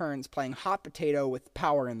take turns playing hot potato with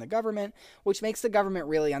power in the government, which makes the government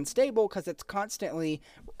really unstable because it's constantly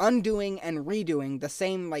undoing and redoing the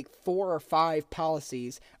same like 4 or 5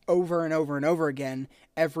 policies over and over and over again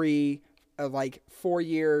every like 4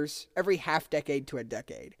 years, every half decade to a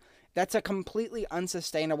decade. That's a completely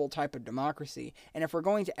unsustainable type of democracy. And if we're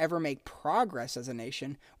going to ever make progress as a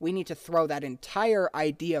nation, we need to throw that entire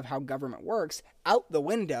idea of how government works out the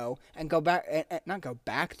window and go back, not go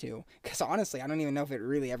back to, because honestly, I don't even know if it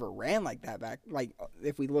really ever ran like that back. Like,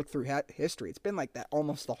 if we look through history, it's been like that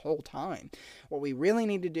almost the whole time. What we really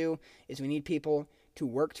need to do is we need people to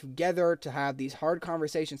work together, to have these hard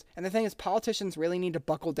conversations. And the thing is, politicians really need to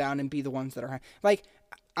buckle down and be the ones that are, like,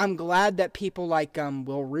 I'm glad that people like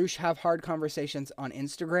Will Roosh have hard conversations on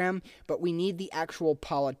Instagram, but we need the actual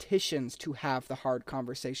politicians to have the hard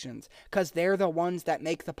conversations, because they're the ones that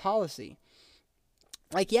make the policy.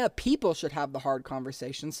 Like, yeah, people should have the hard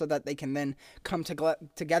conversations so that they can then come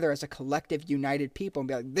together as a collective, united people and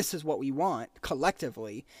be like, this is what we want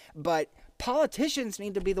collectively. But politicians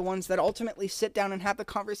need to be the ones that ultimately sit down and have the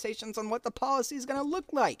conversations on what the policy is going to look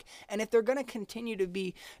like. And if they're going to continue to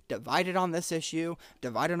be divided on this issue,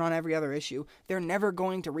 divided on every other issue, they're never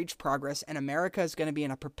going to reach progress, and America is going to be in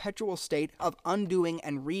a perpetual state of undoing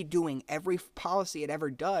and redoing every policy it ever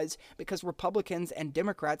does, because Republicans and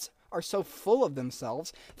Democrats are so full of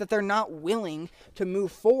themselves that they're not willing to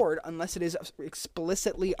move forward unless it is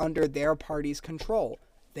explicitly under their party's control.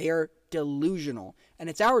 They are delusional. And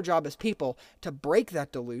it's our job as people to break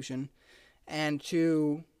that delusion and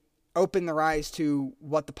to open their eyes to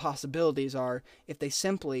what the possibilities are if they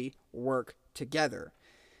simply work together.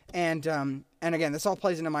 And again, this all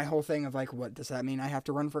plays into my whole thing of like, what does that mean? I have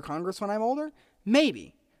to run for Congress when I'm older?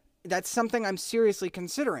 Maybe. That's something I'm seriously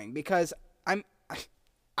considering, because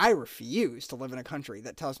I refuse to live in a country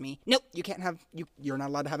that tells me, nope, you're not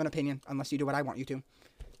allowed to have an opinion unless you do what I want you to.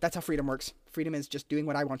 That's how freedom works. Freedom is just doing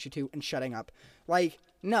what I want you to and shutting up. Like,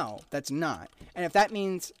 no, that's not. And if that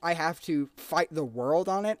means I have to fight the world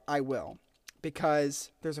on it, I will. Because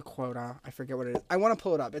there's a quote, I forget what it is. I want to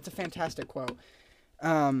pull it up. It's a fantastic quote.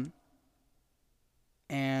 And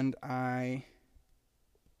I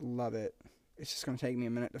love it. It's just going to take me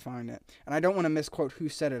a minute to find it. And I don't want to misquote who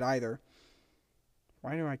said it either.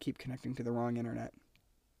 Why do I keep connecting to the wrong internet?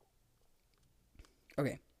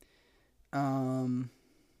 Okay.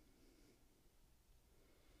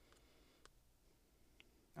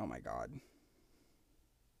 Oh my God.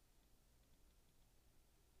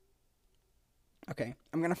 Okay,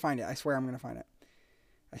 I'm going to find it. I swear I'm going to find it.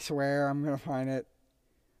 I swear I'm going to find it.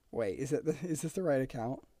 Wait, is this the right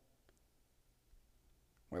account?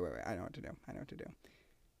 Wait. I know what to do.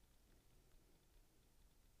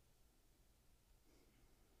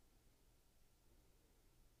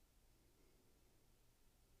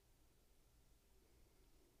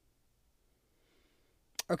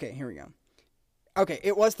 Okay, here we go. Okay,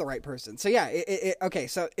 it was the right person. So yeah, okay,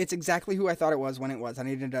 so it's exactly who I thought it was when it was. I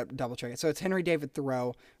needed to double check it. So it's Henry David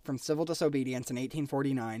Thoreau from Civil Disobedience in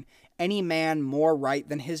 1849. Any man more right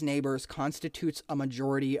than his neighbors constitutes a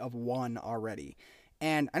majority of one already.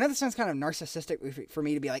 And I know this sounds kind of narcissistic for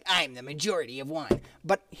me to be like, I'm the majority of one.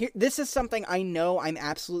 But this is something I know I'm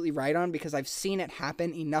absolutely right on, because I've seen it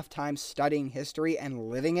happen enough times studying history and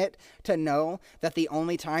living it to know that the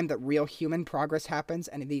only time that real human progress happens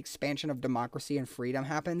and the expansion of democracy and freedom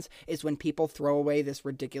happens is when people throw away this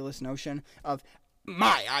ridiculous notion of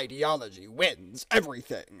my ideology wins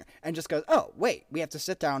everything, and just goes, oh, wait, we have to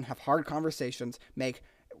sit down, have hard conversations,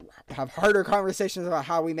 have harder conversations about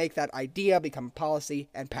how we make that idea become policy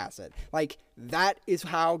and pass it. Like, that is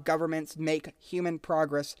how governments make human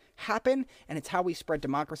progress happen, and it's how we spread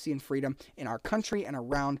democracy and freedom in our country and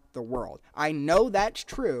around the world. I know that's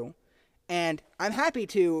true, and I'm happy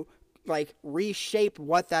to reshape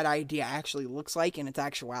what that idea actually looks like in its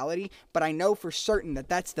actuality, but I know for certain that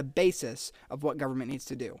that's the basis of what government needs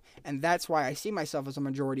to do. And that's why I see myself as a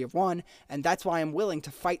majority of one, and that's why I'm willing to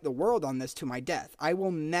fight the world on this to my death. I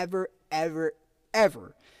will never, ever,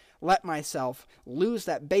 ever let myself lose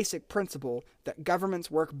that basic principle that governments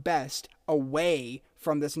work best away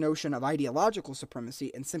from this notion of ideological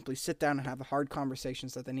supremacy, and simply sit down and have the hard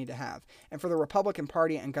conversations that they need to have. And for the Republican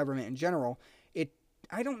Party and government in general,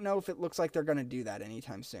 I don't know if it looks like they're going to do that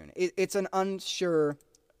anytime soon. It's an unsure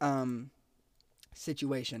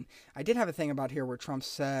situation. I did have a thing about here where Trump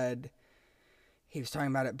said he was talking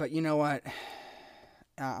about it, but you know what?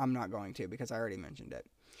 I'm not going to, because I already mentioned it.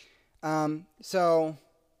 So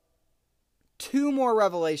 2 more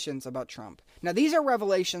revelations about Trump. Now, these are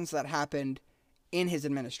revelations that happened in his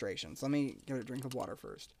administration. So let me get a drink of water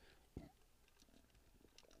first.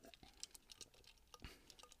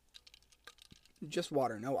 Just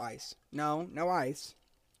water, no ice. No ice.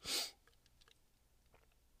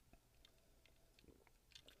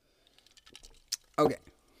 Okay.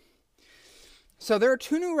 So there are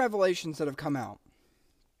 2 new revelations that have come out.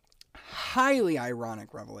 Highly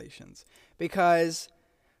ironic revelations. Because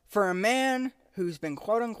for a man who's been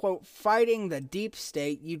quote-unquote fighting the deep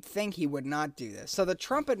state, you'd think he would not do this. So the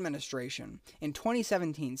Trump administration in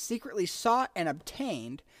 2017 secretly sought and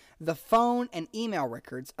obtained the phone and email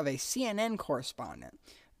records of a CNN correspondent.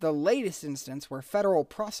 The latest instance where federal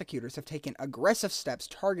prosecutors have taken aggressive steps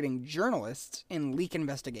targeting journalists in leak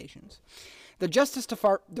investigations. The Justice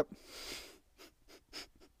Department...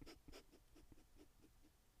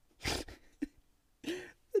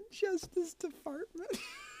 The Justice Department...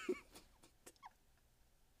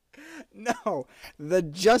 No, the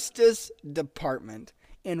Justice Department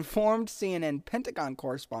informed CNN Pentagon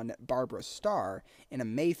correspondent Barbara Starr in a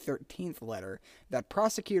May 13th letter that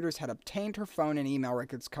prosecutors had obtained her phone and email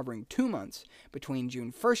records covering 2 months between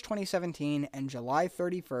June 1st, 2017 and July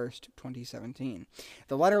 31st, 2017.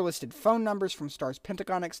 The letter listed phone numbers from Starr's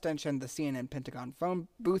Pentagon extension, the CNN Pentagon phone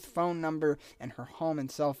booth phone number, and her home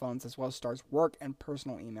and cell phones, as well as Starr's work and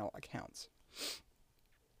personal email accounts.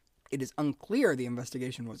 It is unclear the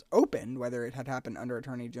investigation was opened, whether it had happened under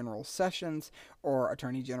Attorney General Sessions or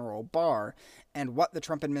Attorney General Barr, and what the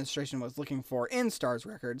Trump administration was looking for in Starr's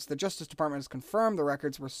records. The Justice Department has confirmed the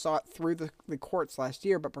records were sought through the courts last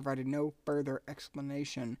year, but provided no further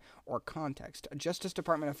explanation or context. A Justice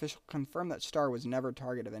Department official confirmed that Starr was never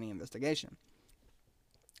target of any investigation.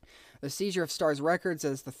 The seizure of Starr's records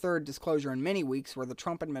is the third disclosure in many weeks where the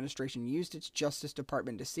Trump administration used its Justice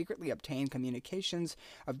Department to secretly obtain communications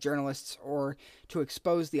of journalists or to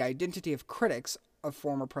expose the identity of critics of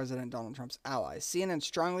former President Donald Trump's allies. CNN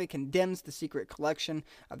strongly condemns the secret collection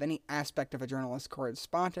of any aspect of a journalist's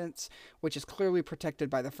correspondence, which is clearly protected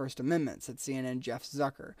by the First Amendment, said CNN Jeff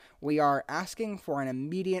Zucker. We are asking for an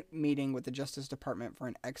immediate meeting with the Justice Department for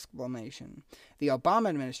an explanation. The Obama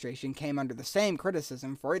administration came under the same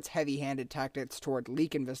criticism for its heavy-handed tactics toward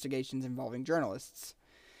leak investigations involving journalists.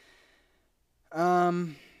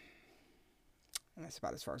 And that's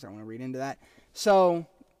about as far as I want to read into that. So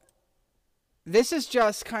this is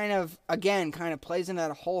just kind of plays into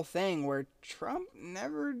that whole thing where Trump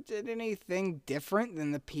never did anything different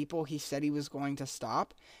than the people he said he was going to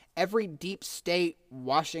stop. Every deep state,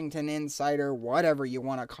 Washington insider, whatever you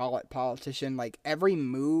want to call it, politician, like every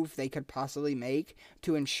move they could possibly make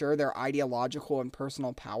to ensure their ideological and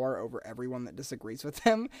personal power over everyone that disagrees with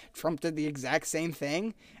them, Trump did the exact same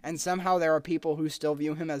thing. And somehow there are people who still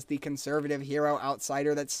view him as the conservative hero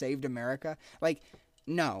outsider that saved America. Like,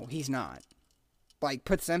 no, he's not. Like,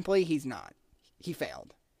 put simply, he's not. He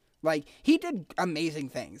failed. Like, he did amazing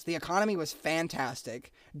things. The economy was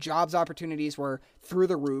fantastic. Jobs opportunities were through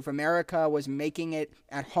the roof. America was making it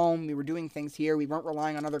at home. We were doing things here. We weren't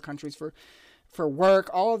relying on other countries for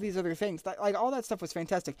work. All of these other things. Like, all that stuff was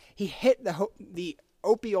fantastic. He hit the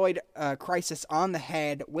opioid crisis on the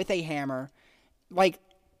head with a hammer. Like,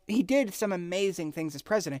 he did some amazing things as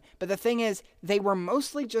president, but the thing is, they were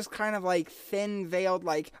mostly just kind of like thin-veiled,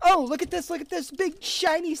 like, oh, look at this big,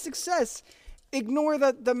 shiny success. Ignore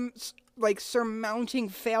the like, surmounting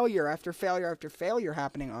failure after failure after failure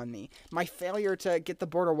happening on me. My failure to get the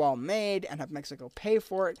border wall made and have Mexico pay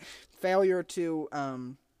for it. Failure to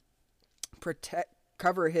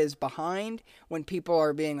cover his behind when people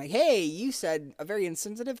are being like, hey, you said a very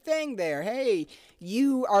insensitive thing there. Hey,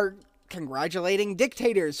 you are congratulating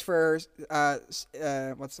dictators for,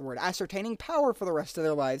 ascertaining power for the rest of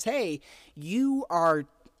their lives. Hey, you are,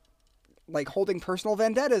 like, holding personal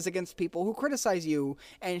vendettas against people who criticize you.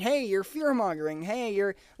 And, hey, you're fear-mongering. Hey,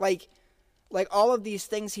 you're, like, all of these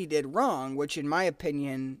things he did wrong, which, in my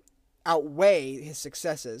opinion, outweigh his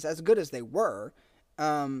successes, as good as they were,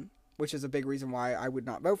 which is a big reason why I would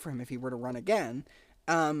not vote for him if he were to run again.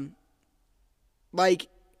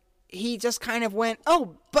 He just kind of went,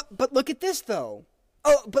 oh, but look at this, though.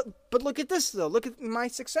 Oh, but look at this, though. Look at my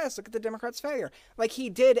success. Look at the Democrats' failure. Like, he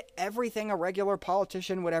did everything a regular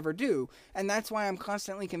politician would ever do. And that's why I'm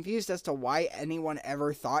constantly confused as to why anyone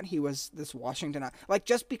ever thought he was this Washington. Like,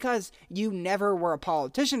 just because you never were a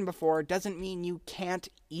politician before doesn't mean you can't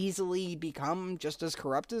easily become just as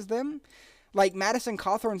corrupt as them. Like, Madison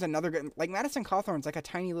Cawthorn's Madison Cawthorn's like a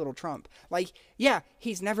tiny little Trump. Like, yeah,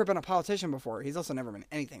 he's never been a politician before. He's also never been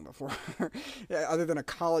anything before. Other than a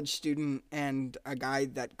college student and a guy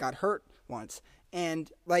that got hurt once.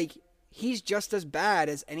 And, like, he's just as bad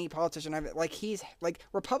as any politician I've, like, he's, like,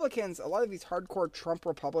 Republicans, a lot of these hardcore Trump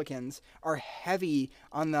Republicans are heavy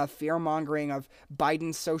on the fear-mongering of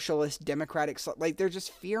Biden's socialist democratic, like, they're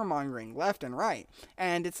just fear-mongering left and right,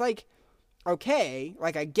 and it's like, okay,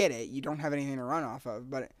 like, I get it, you don't have anything to run off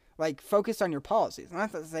of, but, like, focus on your policies.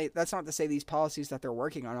 That's not to say these policies that they're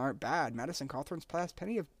working on aren't bad. Madison Cawthorn's passed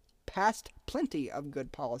plenty of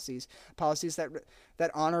good policies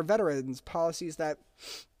that honor veterans, policies that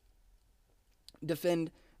defend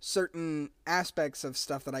certain aspects of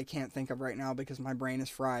stuff that I can't think of right now because my brain is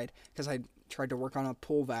fried because I tried to work on a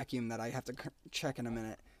pool vacuum that I have to check in a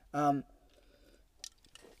minute.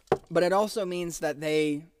 But it also means that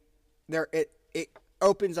it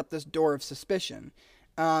opens up this door of suspicion.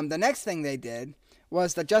 The next thing they did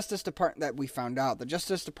was the Justice Department, that we found out, the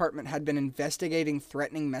Justice Department had been investigating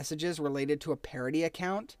threatening messages related to a parody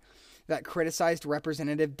account that criticized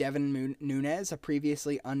Representative Devin Nunes, a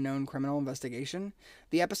previously unknown criminal investigation.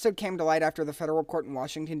 The episode came to light after the federal court in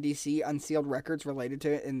Washington, D.C. unsealed records related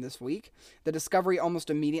to it in this week. The discovery almost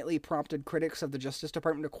immediately prompted critics of the Justice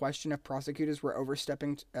Department to question if prosecutors were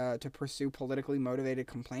overstepping to pursue politically motivated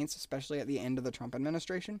complaints, especially at the end of the Trump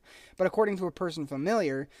administration. But according to a person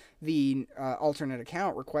familiar, the alternate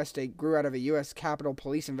account request grew out of a U.S. Capitol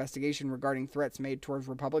Police investigation regarding threats made towards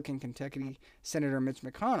Republican Kentucky Senator Mitch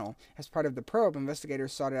McConnell. As part of the probe,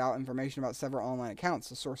 investigators sought out information about several online accounts,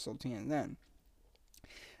 the source told CNN.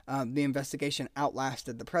 The investigation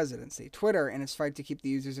outlasted the presidency. Twitter, in its fight to keep the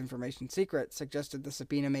user's information secret, suggested the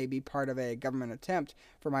subpoena may be part of a government attempt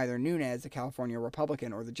from either Nunes, a California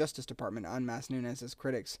Republican, or the Justice Department to unmask Nunes'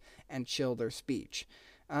 critics and chill their speech.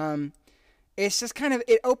 It's just kind of,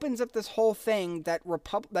 it opens up this whole thing that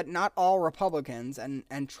that not all Republicans,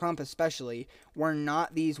 and Trump especially, were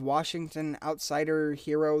not these Washington outsider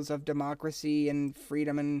heroes of democracy and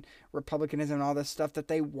freedom and republicanism and all this stuff that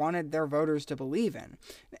they wanted their voters to believe in.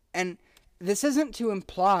 And this isn't to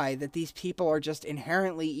imply that these people are just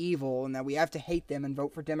inherently evil and that we have to hate them and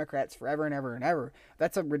vote for Democrats forever and ever and ever.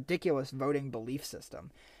 That's a ridiculous voting belief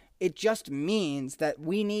system. It just means that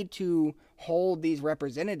we need to hold these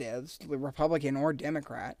representatives, Republican or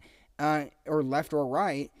Democrat, or left or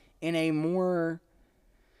right, in a more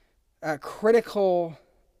critical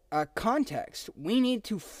context. We need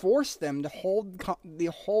to force them to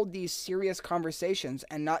hold these serious conversations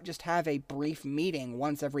and not just have a brief meeting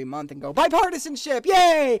once every month and go, bipartisanship,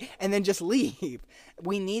 yay, and then just leave.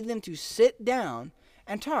 We need them to sit down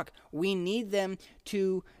and talk. We need them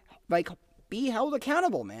to, like, be held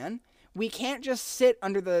accountable, man. We can't just sit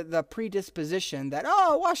under the predisposition that,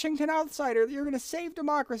 oh, Washington outsider, you're going to save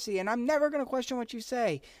democracy and I'm never going to question what you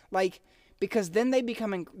say. Like, because then they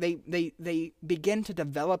begin to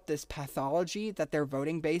develop this pathology that their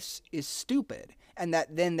voting base is stupid and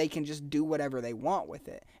that then they can just do whatever they want with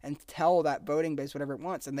it and tell that voting base whatever it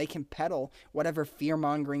wants, and they can peddle whatever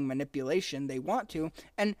fear-mongering manipulation they want to.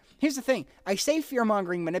 And here's the thing, I say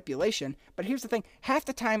fear-mongering manipulation, but here's the thing, half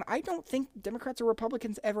the time I don't think Democrats or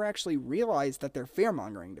Republicans ever actually realize that they're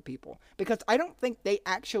fear-mongering to people, because I don't think they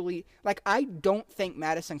actually, like, I don't think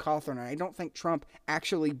Madison Cawthorn and I don't think Trump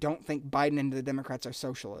actually don't think Biden and the Democrats are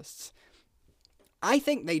socialists. I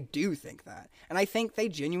think they do think that, and I think they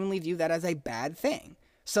genuinely view that as a bad thing.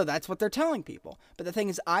 So that's what they're telling people. But the thing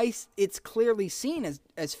is, it's clearly seen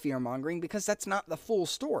as fear-mongering because that's not the full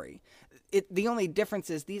story. The only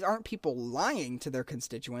difference is these aren't people lying to their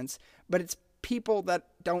constituents, but it's people that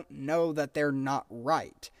don't know that they're not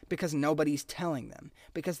right because nobody's telling them,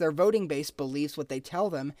 because their voting base believes what they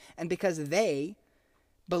tell them, and because they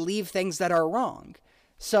believe things that are wrong.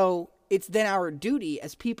 So it's then our duty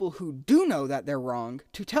as people who do know that they're wrong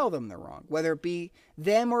to tell them they're wrong, whether it be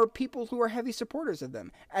them or people who are heavy supporters of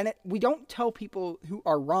them. And we don't tell people who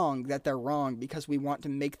are wrong that they're wrong because we want to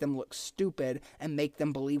make them look stupid and make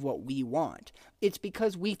them believe what we want. It's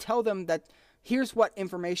because we tell them that here's what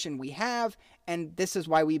information we have, and this is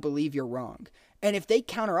why we believe you're wrong. And if they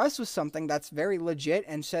counter us with something that's very legit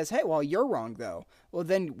and says, hey, well, you're wrong, though, well,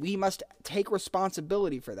 then we must take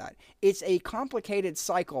responsibility for that. It's a complicated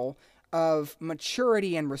cycle of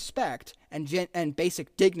maturity and respect and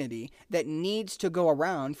basic dignity that needs to go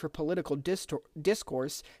around for political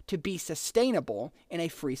discourse to be sustainable in a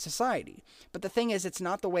free society. But the thing is, it's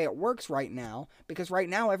not the way it works right now, because right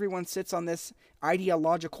now everyone sits on this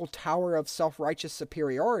ideological tower of self-righteous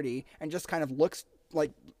superiority and just kind of looks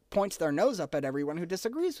like, points their nose up at everyone who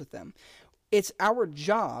disagrees with them. It's our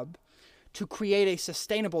job to create a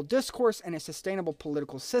sustainable discourse and a sustainable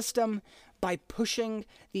political system by pushing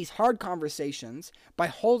these hard conversations, by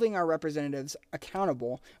holding our representatives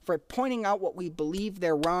accountable for pointing out what we believe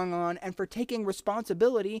they're wrong on and for taking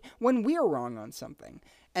responsibility when we're wrong on something.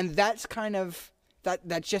 And that's kind of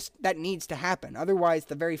that needs to happen. Otherwise,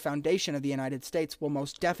 the very foundation of the United States will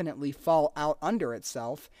most definitely fall out under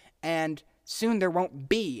itself, and soon there won't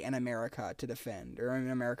be an America to defend or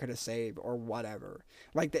an America to save or whatever.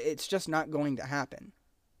 It's just not going to happen.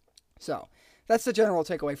 So that's the general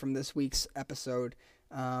takeaway from this week's episode.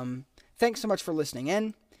 Thanks so much for listening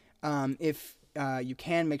in. If you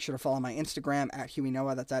can, make sure to follow my Instagram at Huey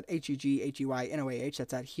Noah. That's at HUGHUYNOAH.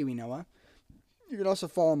 That's at Huey Noah. You can also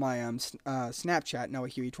follow my Snapchat, Noah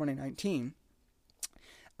Huey 2019.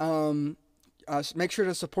 Make sure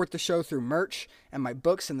to support the show through merch and my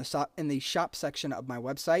books in the shop section of my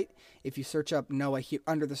website. If you search up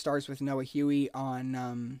Under the Stars with Noah Huey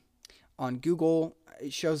on Google,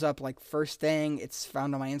 it shows up like first thing. It's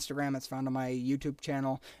found on my Instagram. It's found on my YouTube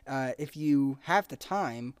channel. If you have the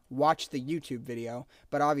time, watch the YouTube video.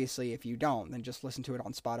 But obviously, if you don't, then just listen to it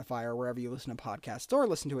on Spotify or wherever you listen to podcasts, or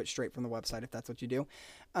listen to it straight from the website if that's what you do.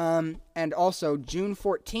 And also, June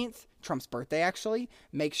 14th, Trump's birthday actually,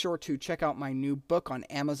 make sure to check out my new book on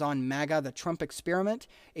Amazon, MAGA, The Trump Experiment.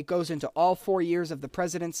 It goes into all 4 years of the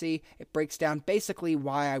presidency. It breaks down basically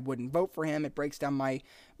why I wouldn't vote for him. It breaks down my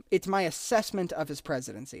assessment of his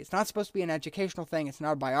presidency. It's not supposed to be an educational thing. It's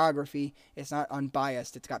not a biography. It's not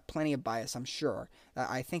unbiased. It's got plenty of bias, I'm sure.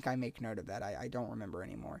 I think I make note of that. I don't remember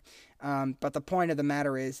anymore. But the point of the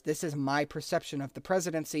matter is, this is my perception of the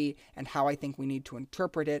presidency and how I think we need to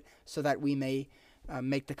interpret it so that we may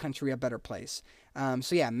make the country a better place.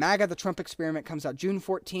 So yeah, MAGA, The Trump Experiment comes out June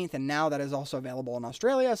 14th, and now that is also available in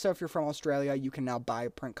Australia. So if you're from Australia, you can now buy a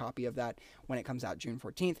print copy of that when it comes out June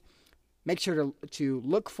 14th. Make sure to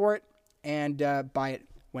look for it and buy it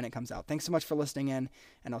when it comes out. Thanks so much for listening in,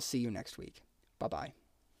 and I'll see you next week. Bye-bye.